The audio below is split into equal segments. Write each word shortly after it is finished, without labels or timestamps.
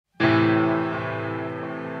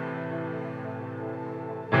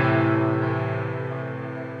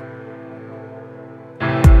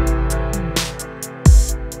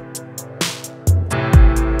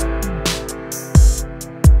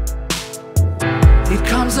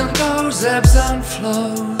comes and goes, ebbs and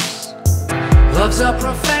flows. Love's a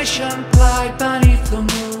profession plied beneath the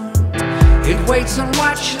moon. It waits and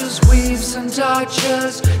watches, weaves and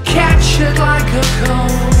dodges, catch it like a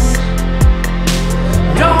cold.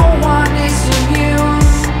 No one is immune,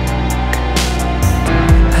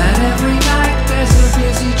 and every night there's a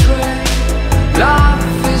busy train. Love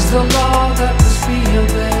is the law that must be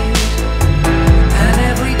obeyed, and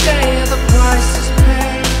every day the price is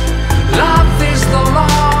paid. Love is the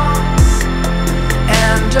law,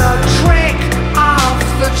 and a trick of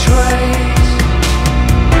the trade.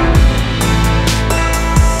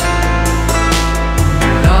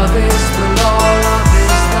 Love is the law, love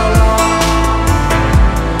is the law.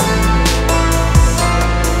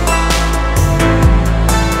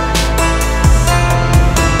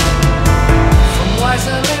 From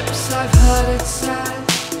wiser lips I've heard it said,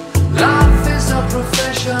 love is a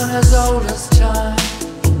profession as old as time.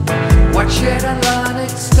 Watch it and